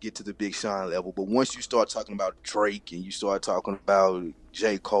kill to get to the Big Sean level. But once you start talking about Drake and you start talking about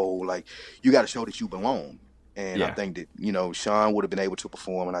J. Cole, like, you got to show that you belong. And I think that, Sean would have been able to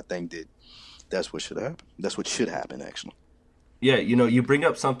perform, and I think that that's what should happen. That's what should happen, actually. Yeah, you bring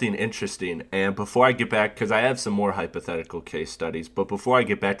up something interesting, and before I get back, because I have some more hypothetical case studies, but before I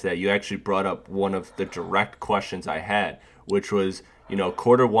get back to that, you actually brought up one of the direct questions I had, which was,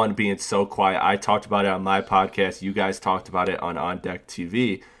 quarter one being so quiet. I talked about it on my podcast. You guys talked about it on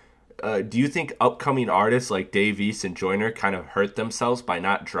OnDeckTV. Do you think upcoming artists like Dave East and Joyner kind of hurt themselves by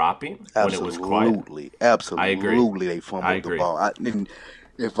not dropping when it was quiet? Absolutely. I agree. They fumbled the ball.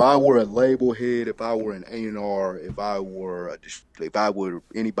 If I were a label head, if I were an A&R, if I were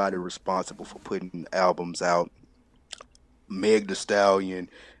anybody responsible for putting albums out, Meg Thee Stallion,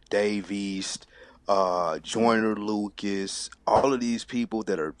 Dave East, Joyner Lucas, all of these people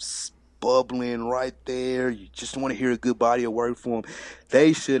that are bubbling right there, you just want to hear a good body of work from them,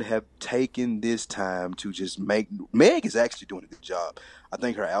 they should have taken this time to just make. Meg is actually doing a good job. I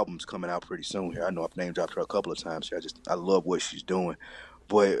think her album's coming out pretty soon here. I know I've name dropped her a couple of times here. I love what she's doing.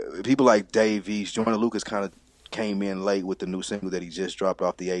 But people like Dave East, Joyner Lucas kind of came in late with the new single that he just dropped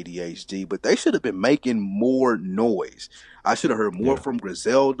off the ADHD, but they should have been making more noise. I should have heard more from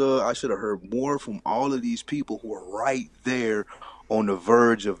Griselda. I should have heard more from all of these people who are right there on the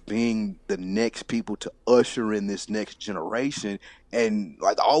verge of being the next people to usher in this next generation. And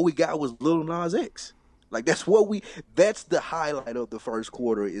like, all we got was Lil Nas X. Like, that's the highlight of the first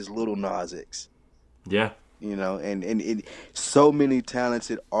quarter is Lil Nas X. Yeah. And so many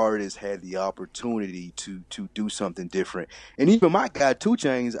talented artists had the opportunity to do something different. And even my guy 2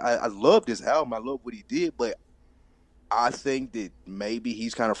 Chainz, I love this album. I love what he did, but I think that maybe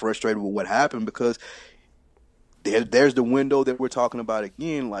he's kind of frustrated with what happened, because there's the window that we're talking about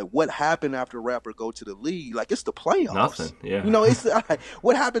again. Like, what happened after a rapper go to the league? Like, it's the playoffs. Nothing. Yeah. It's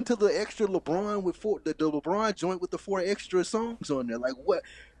what happened to the extra LeBron with the LeBron joint with the 4 extra songs on there? Like, what?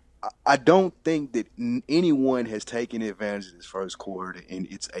 I don't think that anyone has taken advantage of this first quarter, and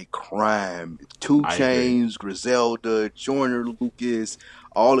it's a crime. 2 Chainz, Griselda, Joyner Lucas,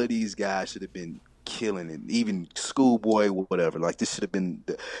 all of these guys should have been killing it. Even Schoolboy, whatever. Like, this should have been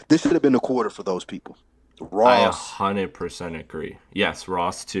the quarter for those people. I Ross. 100% agree. Yes,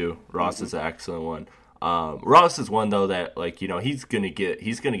 Ross too. Ross is an excellent one. Ross is one though that he's gonna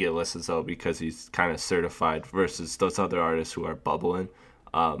get listens though because he's kind of certified versus those other artists who are bubbling.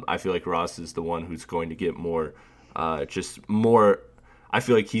 I feel like Ross is the one who's going to get more, just more. I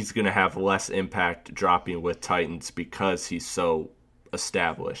feel like he's gonna have less impact dropping with Titans because he's so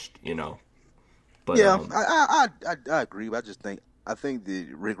established, But Yeah, I agree. But I think that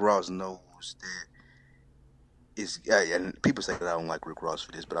Rick Ross knows that is, and people say that I don't like Rick Ross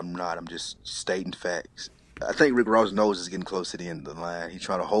for this, but I'm not. I'm just stating facts. I think Rick Ross knows it's getting close to the end of the line. He's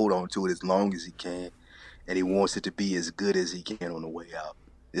trying to hold on to it as long as he can, and he wants it to be as good as he can on the way out.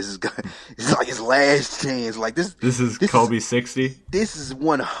 This is it's like his last chance. Like this is Kobe 60. This is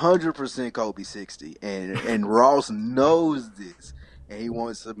 100% Kobe 60, and Ross knows this, and he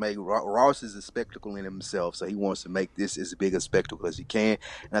wants to make Ross is a spectacle in himself, so he wants to make this as big a spectacle as he can,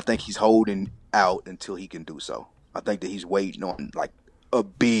 and I think he's holding out until he can do so. I think that he's waiting on like a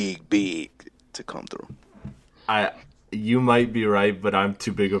big to come through. You might be right, but I'm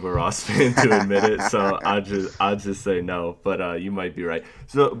too big of a Ross fan to admit it, so I'll just say no. But you might be right.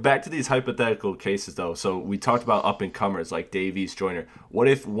 So back to these hypothetical cases, though. So we talked about up and comers like Dave East Joyner. What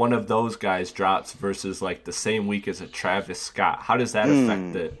if one of those guys drops versus like the same week as a Travis Scott? How does that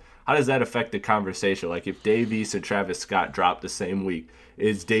affect it? How does that affect the conversation? Like if Dave East and Travis Scott drop the same week,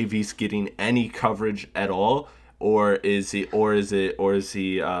 is Dave East getting any coverage at all? Or is he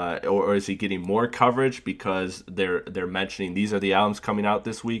getting more coverage because they're mentioning these are the albums coming out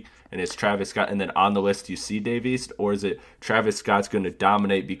this week and it's Travis Scott and then on the list you see Dave East, or is it Travis Scott's going to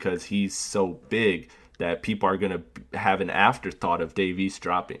dominate because he's so big that people are going to have an afterthought of Dave East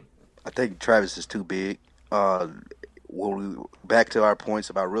dropping? I think Travis is too big. Back to our points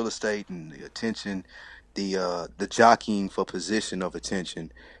about real estate and the attention, the jockeying for position of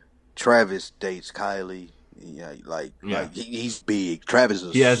attention. Travis dates Kylie. Yeah, he's big.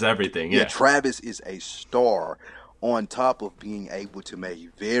 He has everything. Yeah, Travis is a star. On top of being able to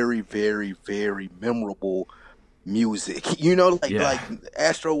make very, very, very memorable music, like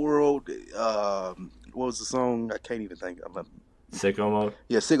Astro World. What was the song? I can't even think of it. Sicko Mode.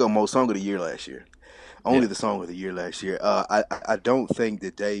 Yeah, Sicko Mode, song of the year last year. Only the song of the year last year. I don't think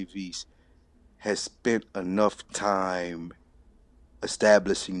that Dave East has spent enough time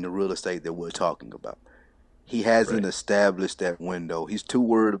establishing the real estate that we're talking about. He hasn't established that window. He's too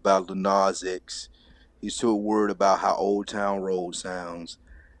worried about the Nas X. He's too worried about how Old Town Road sounds.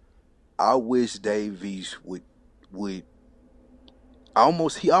 I wish Dave East would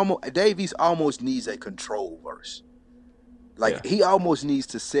Dave East almost needs a control verse. He almost needs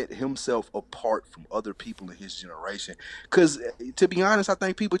to set himself apart from other people in his generation. Because, to be honest, I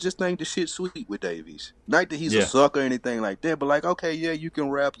think people just think the shit's sweet with Dave East. Not that he's a sucker or anything like that, but like, okay, yeah, you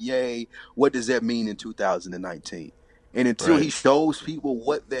can rap, yay. What does that mean in 2019? And until he shows people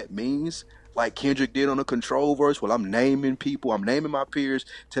what that means, like Kendrick did on a control verse, well, I'm naming my peers,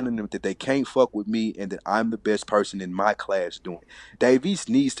 telling them that they can't fuck with me and that I'm the best person in my class doing it. Dave East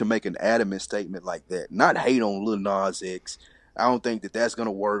needs to make an adamant statement like that, not hate on Lil Nas X. I don't think that that's going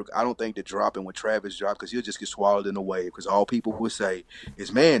to work. I don't think that dropping when Travis dropped, because he'll just get swallowed in a wave, because all people will say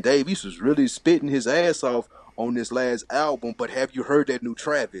is, man, Dave East was really spitting his ass off on this last album, but have you heard that new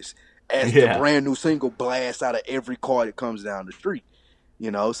Travis? As the brand new single blasts out of every car that comes down the street.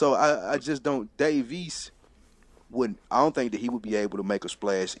 So I just don't. Dave East I don't think that he would be able to make a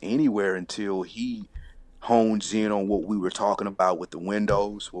splash anywhere until he hones in on what we were talking about with the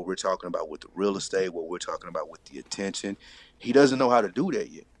windows, what we're talking about with the real estate, what we're talking about with the attention. He doesn't know how to do that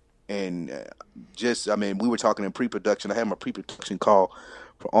yet. And we were talking in pre-production. I had my pre-production call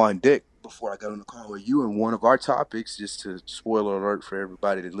for On Deck before I got on the call with you. And one of our topics, just to spoiler alert for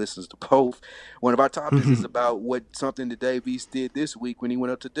everybody that listens to both, one of our topics is about something that Dave East did this week when he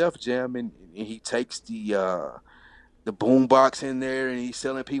went up to Def Jam, and he takes the boombox in there and he's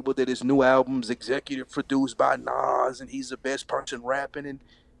telling people that his new album's executive produced by Nas and he's the best person rapping. And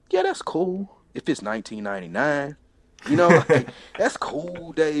yeah, that's cool if it's 1999. That's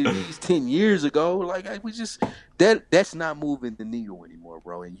cool. Days 10 years ago, that's not moving the needle anymore,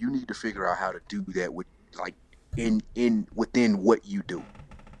 bro. And you need to figure out how to do that with within what you do.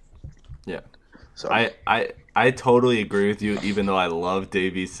 Yeah. So I totally agree with you, even though I love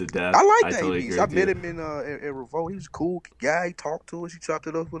Dave East to death. I like Dave East. I met him in Revolt. He was a cool guy. He talked to us. He chopped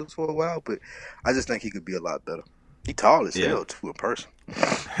it up with us for a while, but I just think he could be a lot better. He tall as hell too in person.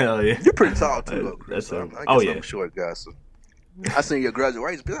 Hell yeah. You're pretty tall too, though, Chris. I'm a short guy, so I seen your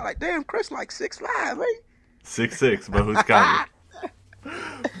graduation, but I'm like, damn, Chris like 6'5", right? 6'6", but who's counting?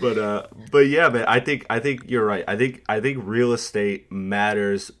 But yeah, man, I think you're right. I think real estate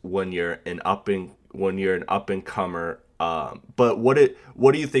matters when you're an up and when you're an up and comer. But what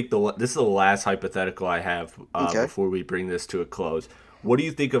do you think this is the last hypothetical I have Okay. before we bring this to a close. What do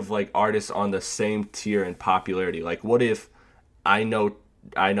you think of like artists on the same tier in popularity? Like what if I know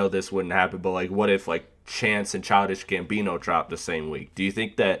I know this wouldn't happen, but like what if like Chance and Childish Gambino dropped the same week? Do you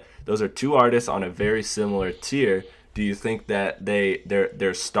think that those are two artists on a very similar tier? Do you think that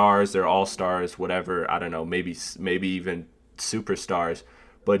they're stars, they're all stars, whatever, I don't know, maybe even superstars,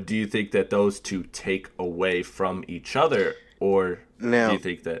 but do you think that those two take away from each other, or do you Now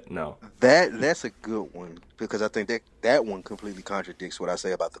think that no? that's a good one because I think that one completely contradicts what I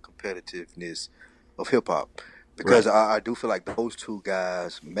say about the competitiveness of hip hop. Because Right. I do feel like those two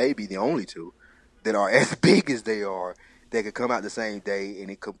guys may be the only two that are as big as they are that could come out the same day and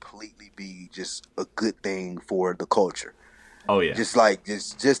it completely be just a good thing for the culture. Oh yeah. Just like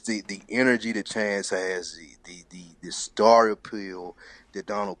just the energy that Chance has, the star appeal that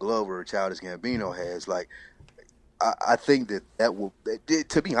Donald Glover or Childish Gambino has. Like I think that will,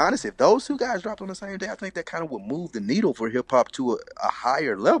 to be honest, if those two guys dropped on the same day, I think that kind of would move the needle for hip hop to a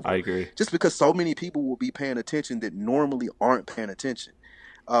higher I level, agree. just because so many people will be paying attention that normally aren't paying attention.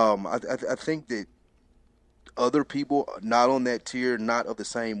 I think that other people not on that tier, not of the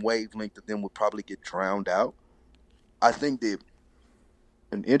same wavelength of them, would probably get drowned out. I think that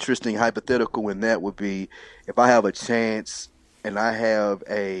an interesting hypothetical in that would be if I have a chance and I have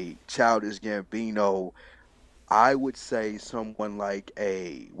a Childish Gambino. I would say someone like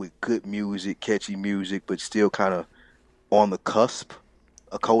a with good music, catchy music, but still kind of on the cusp,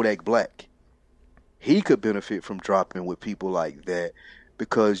 a Kodak Black. He could benefit from dropping with people like that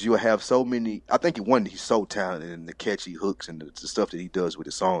because you'll have so many. I think one, he's so talented and the catchy hooks and the stuff that he does with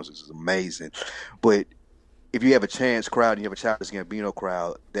his songs is amazing. But if you have a Chance crowd and you have a Childish Gambino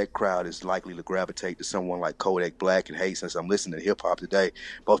crowd, that crowd is likely to gravitate to someone like Kodak Black. And hey, since I'm listening to hip hop today,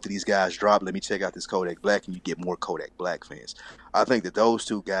 both of these guys drop. Let me check out this Kodak Black, and you get more Kodak Black fans. I think that those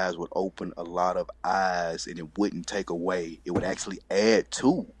two guys would open a lot of eyes, and it wouldn't take away. It would actually add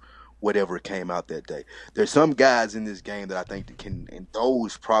to whatever came out that day. There's some guys in this game that I think that can, and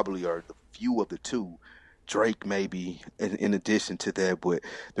those probably are the few of the two. Drake maybe in addition to that, but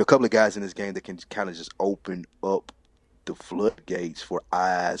there are a couple of guys in this game that can kind of just open up the floodgates for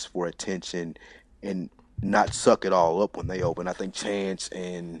eyes, for attention, and not suck it all up when they open. I think Chance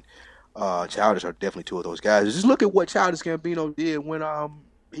and Childish are definitely two of those guys. Just look at what Childish Gambino did when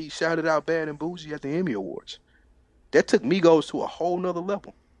he shouted out Bad and Bougie at the Emmy Awards. That took Migos to a whole nother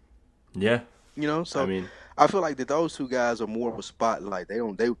level. Yeah. I So mean, I feel like that those two guys are more of a spotlight. They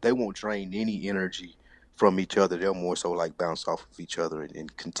won't drain any energy from each other. They'll more so like bounce off of each other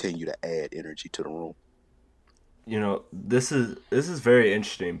and continue to add energy to the room. this is very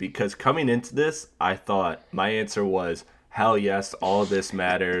interesting because coming into this, I thought my answer was hell yes, all this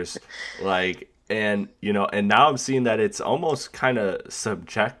matters, like, and now I'm seeing that it's almost kind of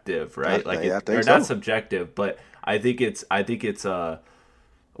subjective, right? Like I or think not so. subjective, but I think it's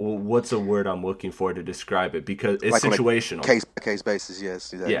what's a word I'm looking for to describe it, because it's Like on a situational. case by case basis,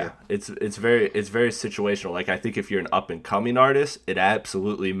 yes. Yeah. Yeah, it's very situational. Like I think if you're an up and coming artist, it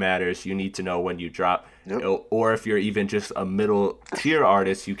absolutely matters. You need to know when you drop. Yep. Or if you're even just a middle tier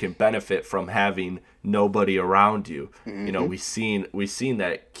artist, you can benefit from having nobody around you. Mm-hmm. We seen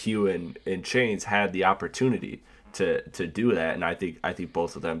that Q and Chains had the opportunity to do that, and I think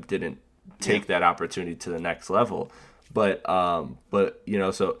both of them didn't take that opportunity to the next level. But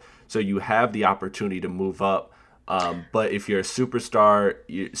you have the opportunity to move up. But if you're a superstar,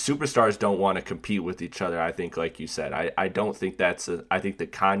 superstars don't want to compete with each other. I think, like you said, I don't think I think the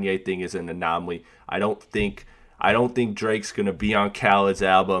Kanye thing is an anomaly. I don't think Drake's gonna be on Khaled's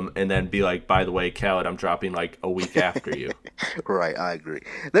album and then be like, by the way, Khaled, I'm dropping like a week after you. Right, I agree.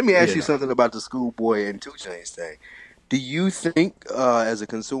 Let me ask You you know, something about the Schoolboy and Two Chainz thing. Do you think, as a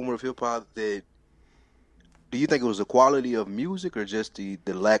consumer of hip hop, that do you think it was the quality of music or just the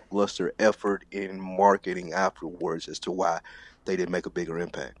lackluster effort in marketing afterwards as to why they didn't make a bigger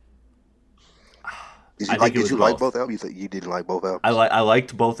impact? Did you I think like it did was you like both. both albums? You think you didn't like both I albums? like I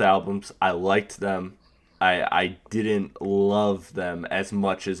liked both albums. I liked them. I didn't love them as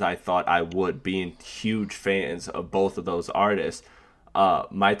much as I thought I would, being huge fans of both of those artists.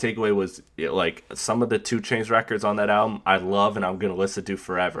 My takeaway was like some of the Two Chainz records on that album I love and I'm gonna listen to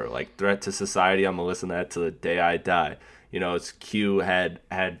forever. Like Threat to Society, I'm gonna listen to that to the day I die. It's Q had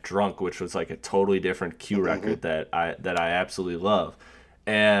Drunk, which was like a totally different Q Hmm. record that I absolutely love.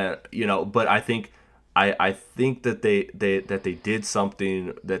 And but I think that they did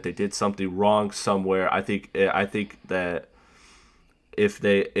something wrong somewhere. I think that if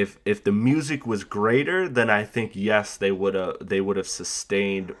the music was greater, then I think yes, they would have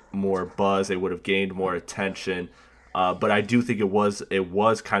sustained more buzz, they would have gained more attention. But I do think it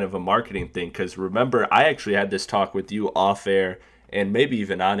was kind of a marketing thing, because remember, I actually had this talk with you off air and maybe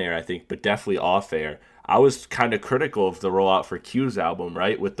even on air, I think, but definitely off air. I was kind of critical of the rollout for Q's album,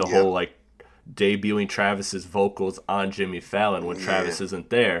 right, with the Yep. whole like debuting Travis's vocals on Jimmy Fallon when Yeah. Travis isn't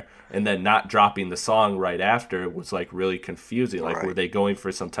there, and then not dropping the song right after was like really confusing. Like, were Right. they going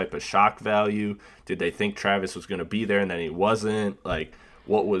for some type of shock value? Did they think Travis was going to be there and then he wasn't? Like,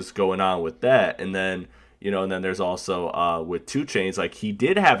 what was going on with that? And then and then there's also with Two Chains, like he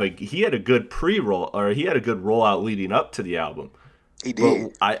had a good pre-roll, or he had a good rollout leading up to the album. He But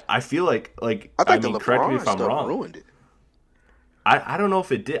did. I feel like I I think the mean, correct me LeBron if I'm stuff wrong. ruined it. I don't know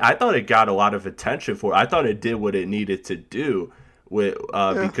if it did. I thought it got a lot of attention for it. I thought it did what it needed to do with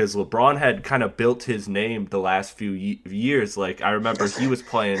Yeah. because LeBron had kind of built his name the last few years. Like, I remember he was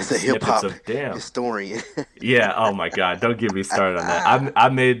playing It's a hip snippets hop of Damn. historian. Yeah. Oh my God. Don't get me started on that. I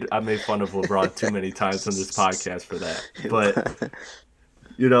made fun of LeBron too many times on this podcast for that. But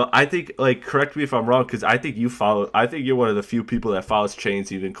I think, like, correct me if I'm wrong, because I think you follow. I think you're one of the few people that follows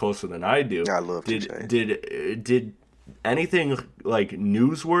Chains even closer than I do. I love Two Did Chainz. did anything like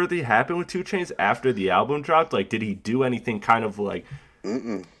newsworthy happen with Two Chains after the album dropped? Like, did he do anything kind of like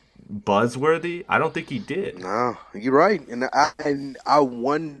Mm-mm. buzzworthy? I don't think he did. No, you're right, and I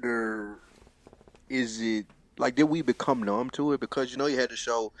wonder, is it like, did we become numb to it? Because you had to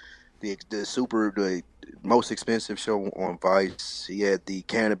show the most expensive show on Vice. He had the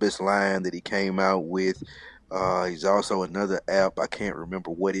cannabis line that he came out with. He's also another app. I can't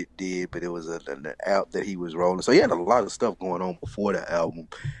remember what it did, but it was an app that he was rolling. So he had a lot of stuff going on before the album,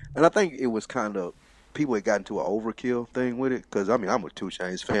 and I think it was kind of, people had gotten to an overkill thing with it. Because I mean, I'm a Two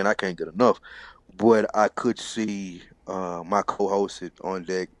Chainz fan. I can't get enough, but I could see my co-hosts on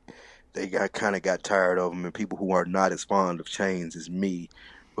deck. They got tired of him, and people who are not as fond of Chains as me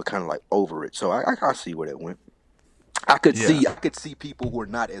were kind of like over it. So I see where that went. Yeah. I could see people who are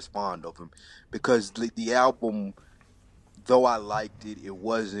not as fond of him, because the album, though I liked it, it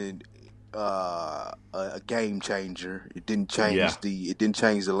wasn't a game changer. Yeah. It didn't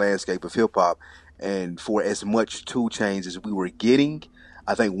change the landscape of hip hop. And for as much Two Chains as we were getting,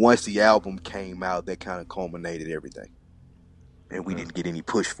 I think once the album came out, that kind of culminated everything, and we Yeah. didn't get any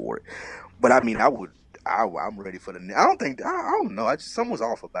push for it. But I mean, I'm ready for the. I don't know. Someone's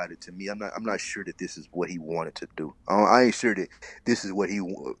off about it to me. I'm not sure that this is what he wanted to do. I ain't sure that this is what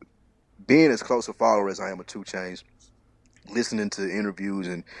being as close a follower as I am of Two Chains, listening to interviews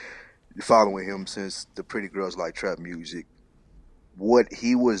and following him since the Pretty Girls Like Trap Music. What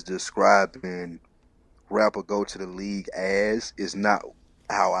he was describing rapper go to the league as is not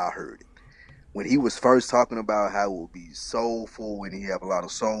how I heard it. When he was first talking about how it would be soulful and he have a lot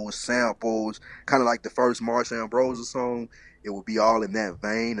of soul samples, kind of like the first Marshall Ambrosia song, it would be all in that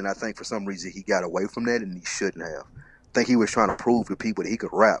vein. And I think for some reason he got away from that, and he shouldn't have. I think he was trying to prove to people that he could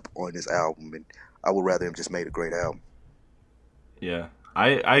rap on this album, and I would rather him just made a great album. Yeah,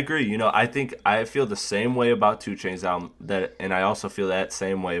 I agree. I think I feel the same way about Two Chainz album, and I also feel that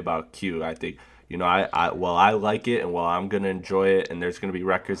same way about Q. I think while I like it and while I'm gonna enjoy it, and there's gonna be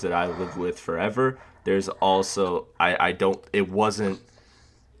records that I live with forever. There's also I don't it wasn't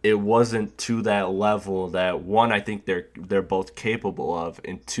to that level that, one, I think they're both capable of,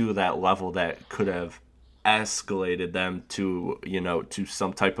 and two, that level that could have escalated them to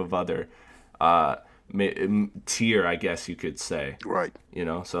some type of other uh tier, I guess you could say. Right.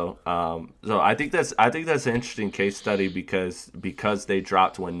 So I think that's an interesting case study, because they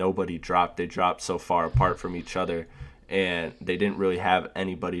dropped when nobody dropped. They dropped so far apart from each other, and they didn't really have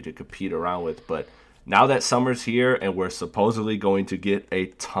anybody to compete around with. But now that summer's here and we're supposedly going to get a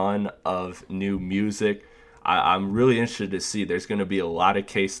ton of new music, I'm really interested to see. There's going to be a lot of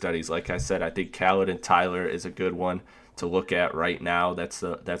case studies. Like I said, I think Khaled and Tyler is a good one to look at right now. That's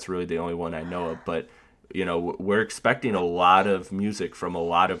really the only one I know of. But we're expecting a lot of music from a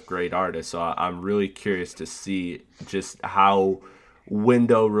lot of great artists. So I'm really curious to see just how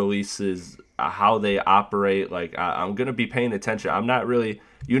window releases, how they operate. Like, I'm gonna be paying attention. I'm not really,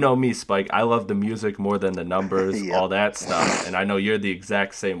 me, Spike. I love the music more than the numbers, Yep. all that stuff, and I know you're the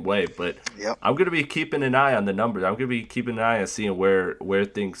exact same way. But Yep. I'm gonna be keeping an eye on the numbers. I'm gonna be keeping an eye on seeing where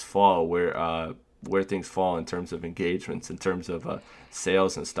things fall, where things fall in terms of engagements, in terms of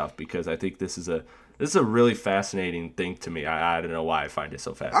sales and stuff. Because I think this is a really fascinating thing to me. I don't know why I find it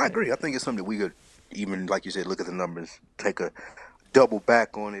so I fascinating. agree. I think it's something that we could, even like you said, look at the numbers, take a double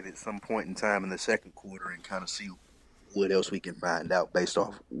back on it at some point in time in the second quarter, and kind of see what else we can find out based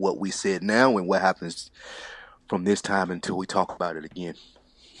off what we said now and what happens from this time until we talk about it again.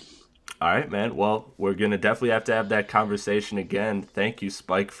 All right, man. Well, we're going to definitely have to have that conversation again. Thank you,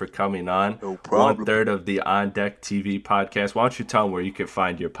 Spike, for coming on. No One problem. third of the On Deck TV podcast. Why don't you tell them where you can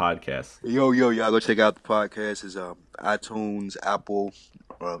find your podcast? Yo, y'all go check out the podcast. It's iTunes, Apple.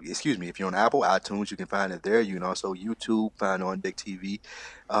 Excuse me, if you're on Apple, iTunes, you can find it there. You can also YouTube, find On Deck TV.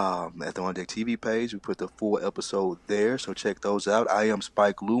 At the On Deck TV page, we put the full episode there, so check those out. I am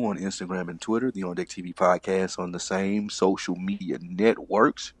Spike Lou on Instagram and Twitter. The On Deck TV podcast on the same social media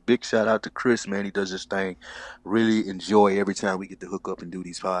networks. Big shout out to Chris, man. He does this thing. Really enjoy every time we get to hook up and do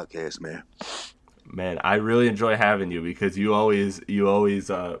these podcasts, man. Man, I really enjoy having you because you always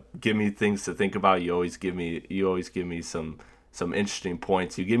give me things to think about. You always give me some interesting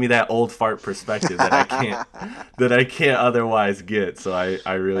points. You give me that old fart perspective that I can't otherwise get. So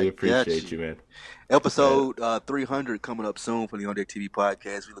I really appreciate you, man. Episode 300 coming up soon for the On Deck TV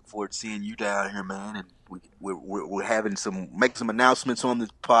podcast. We look forward to seeing you down here, man. And we're having making some announcements on the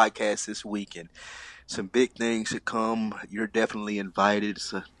podcast this week, and some big things to come. You're definitely invited.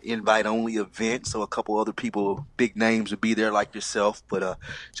 It's an invite-only event, so a couple other people, big names, will be there like yourself. But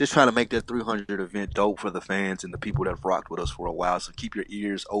just trying to make that 300 event dope for the fans and the people that have rocked with us for a while. So keep your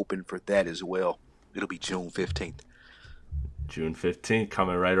ears open for that as well. It'll be June 15th. June 15th,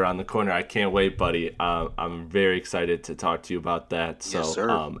 coming right around the corner. I can't wait, buddy. I'm very excited to talk to you about that. So, yes,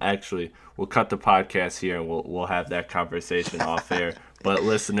 sir. Actually, we'll cut the podcast here and we'll have that conversation off air. But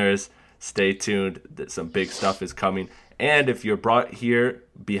listeners, stay tuned. Some big stuff is coming. And if you're brought here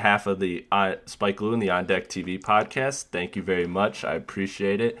behalf of the Spike Lou and the On Deck TV podcast, thank you very much. I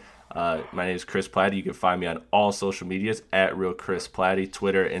appreciate it. My name is Chris Platty. You can find me on all social medias at Real Chris Platty,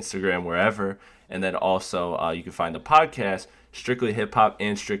 Twitter, Instagram, wherever. And then also you can find the podcast, Strictly Hip Hop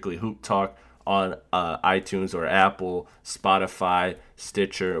and Strictly Hoop Talk, on iTunes or Apple, Spotify,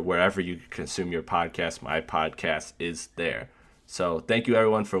 Stitcher, wherever you consume your podcast. My podcast is there. So thank you,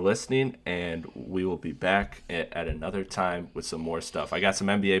 everyone, for listening, and we will be back at another time with some more stuff. I got some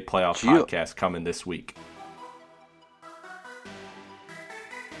NBA playoff podcasts coming this week.